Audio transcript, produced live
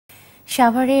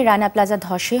সাভারে রানা প্লাজা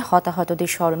ধসে হতাহতদের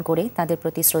স্মরণ করে তাদের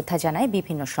প্রতি শ্রদ্ধা জানায়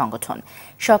বিভিন্ন সংগঠন।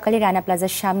 সকালে রানা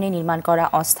প্লাজার সামনে নির্মাণ করা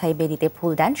অস্থায়ী বেদিতে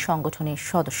ফুল দেন সংগঠনের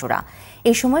সদস্যরা।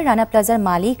 এই সময় রানা প্লাজার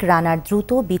মালিক রানার দ্রুত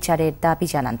বিচারের দাবি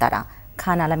জানান তারা।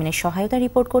 খান আলামিনের সহায়তা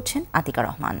রিপোর্ট করছেন আতিকা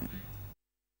রহমান।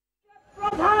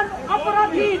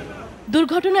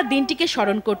 দুর্ঘটনার দিনটিকে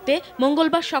স্মরণ করতে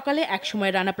মঙ্গলবার সকালে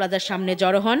একসময় রানা প্লাজার সামনে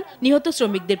জড়ো হন নিহত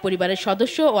শ্রমিকদের পরিবারের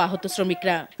সদস্য ও আহত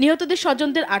শ্রমিকরা। নিহতদের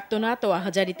স্বজনদের আর্তনাদ ও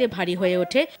আহাজারিতে ভারী হয়ে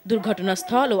ওঠে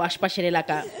দুর্ঘটনাস্থল ও আশপাশের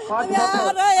এলাকা।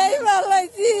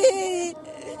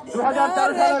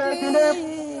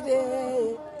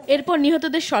 এরপর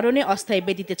নিহতদের স্মরণে অস্থায়ী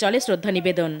বেদিতে চলে শ্রদ্ধা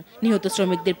নিবেদন। নিহত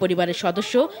শ্রমিকদের পরিবারের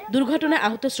সদস্য, দুর্ঘটনায়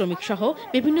আহত শ্রমিক সহ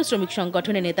বিভিন্ন শ্রমিক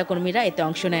সংগঠনের নেতাকর্মীরা এতে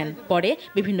অংশ নেন। পরে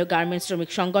বিভিন্ন গার্মেন্টস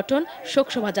শ্রমিক সংগঠন শোক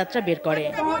শোভাযাত্রা বের করে।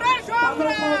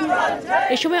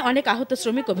 এ সময় অনেক আহত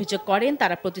শ্রমিক অভিযোগ করেন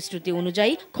তারা প্রতিশ্রুতি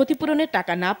অনুযায়ী ক্ষতিপূরণের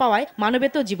টাকা না পাওয়ায়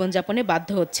মানবেতর জীবনযাপনে বাধ্য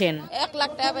হচ্ছেন। 1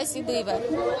 লাখ টাকা পাইছি 2 বার,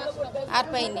 আর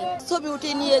পাইনি। ছবি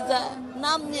উঠে নিয়ে যা,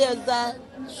 নাম নিয়ে যা,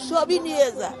 সবই নিয়ে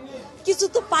যা, কিছু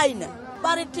তো পাই না।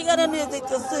 বাড়ির ঠিকানা নিয়ে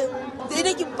যাইতেছে,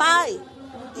 এটা কি পাই?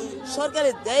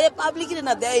 সরকারে দেয়, পাবলিকের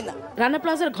না দেয় না। রানা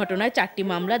প্লাজার ঘটনায় 4টি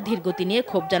মামলা ধীরগতি নিয়ে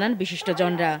ক্ষোভ জানান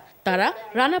বিশিষ্টজনরা। তারা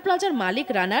রানা প্লাজার মালিক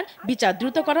রানার বিচার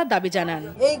দ্রুত করার দাবি জানান।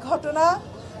 এই ঘটনা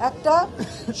একটা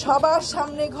সবার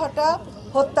সামনে ঘটা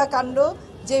হত্যাকাণ্ড,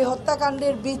 যে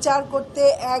হত্যাকাণ্ডের বিচার করতে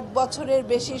 1 বছরের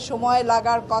বেশি সময়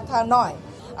লাগার কথা নয়।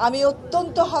 আমি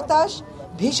অত্যন্ত হতাশ,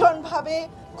 ভীষণভাবে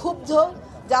ক্ষুব্ধ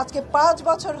যে আজকে 5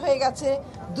 বছর হয়ে গেছে,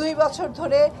 2 বছর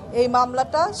ধরে এই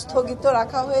মামলাটা স্থগিত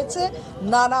রাখা হয়েছে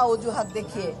নানা অজুহাত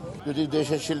দেখিয়ে। যদি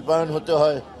দেশের শিল্পায়ন হতে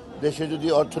হয়, দেশে যদি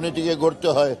অর্থনীতিকে গড়তে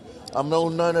হয়, আমরা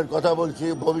উন্নয়নের কথা বলছি।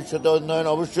 ভবিষ্যতে উন্নয়ন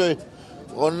অবশ্যই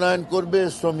উন্নয়ন করবে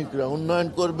শ্রমিকরা, উন্নয়ন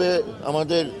করবে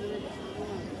আমাদের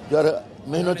যারা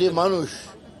মেহনতি মানুষ।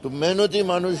 তো মেহনতি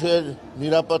মানুষের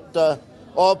নিরাপত্তা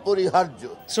অপরিহার্য।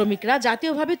 শ্রমিকরা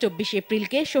জাতীয়ভাবে 24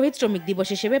 এপ্রিলকে শহীদ শ্রমিক দিবস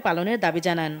হিসেবে পালনের দাবি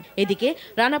জানান। এদিকে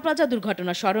রানা প্লাজা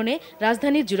দুর্ঘটনা স্মরণে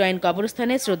রাজধানীর জুরাইন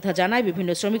কবরস্থানে শ্রদ্ধা জানায়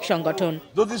বিভিন্ন শ্রমিক সংগঠন।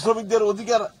 যদি শ্রমিকদের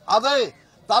অধিকার আদায়ে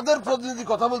তাদের প্রতিনিধি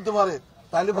কথা বলতে পারে,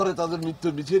 তাহলে পরে তাদের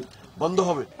মৃত্যুর মিছিল বন্ধ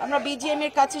হবে। আমরা বিজিএম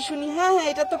এর কাছে শুনি, হ্যাঁ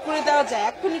এটা তো করে দেওয়া যায়,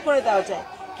 এক্ষুনি করে দেওয়া যায়,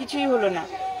 কিছুই হলো না।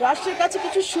 রাষ্ট্রের কাছে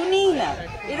কিছু শুনিই না।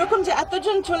 এরকম যে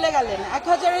এতজন চলে গেলেন,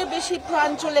 1000-এর বেশি প্রাণ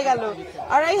চলে গেল,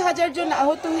 2500 জন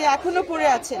আহত হয়ে এখনো পড়ে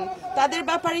আছেন, তাদের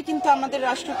ব্যাপারে কিন্তু আমাদের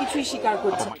রাষ্ট্র কিছুই স্বীকার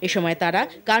করছে। এ সময় তারা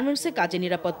গার্মেন্টসে কাজে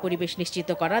নিরাপদ পরিবেশ নিশ্চিত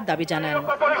করার দাবি জানান।